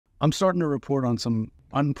I'm starting to report on some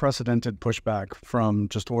unprecedented pushback from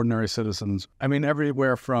just ordinary citizens. I mean,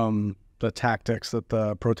 everywhere from the tactics that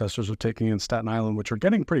the protesters were taking in Staten Island, which are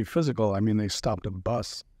getting pretty physical. I mean, they stopped a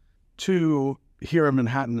bus, to here in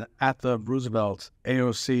Manhattan at the Roosevelt,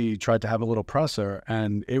 AOC tried to have a little presser,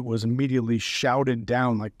 and it was immediately shouted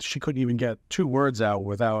down. Like, she couldn't even get 2 words out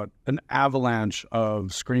without an avalanche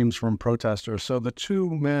of screams from protesters. So the 2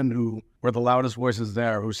 men who were the loudest voices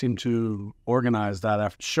there, who seemed to organize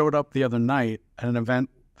that, showed up the other night at an event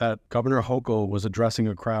that Governor Hochul was addressing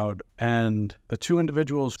a crowd, and the 2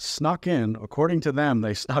 individuals snuck in. According to them,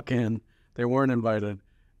 they snuck in. They weren't invited,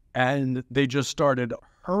 and they just started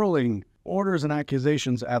hurling orders and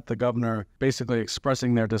accusations at the governor, basically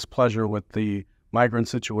expressing their displeasure with the migrant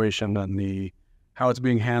situation and how it's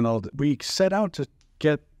being handled. We set out to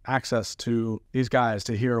get access to these guys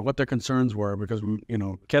to hear what their concerns were, because,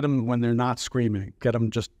 get them when they're not screaming, get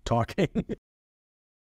them just talking.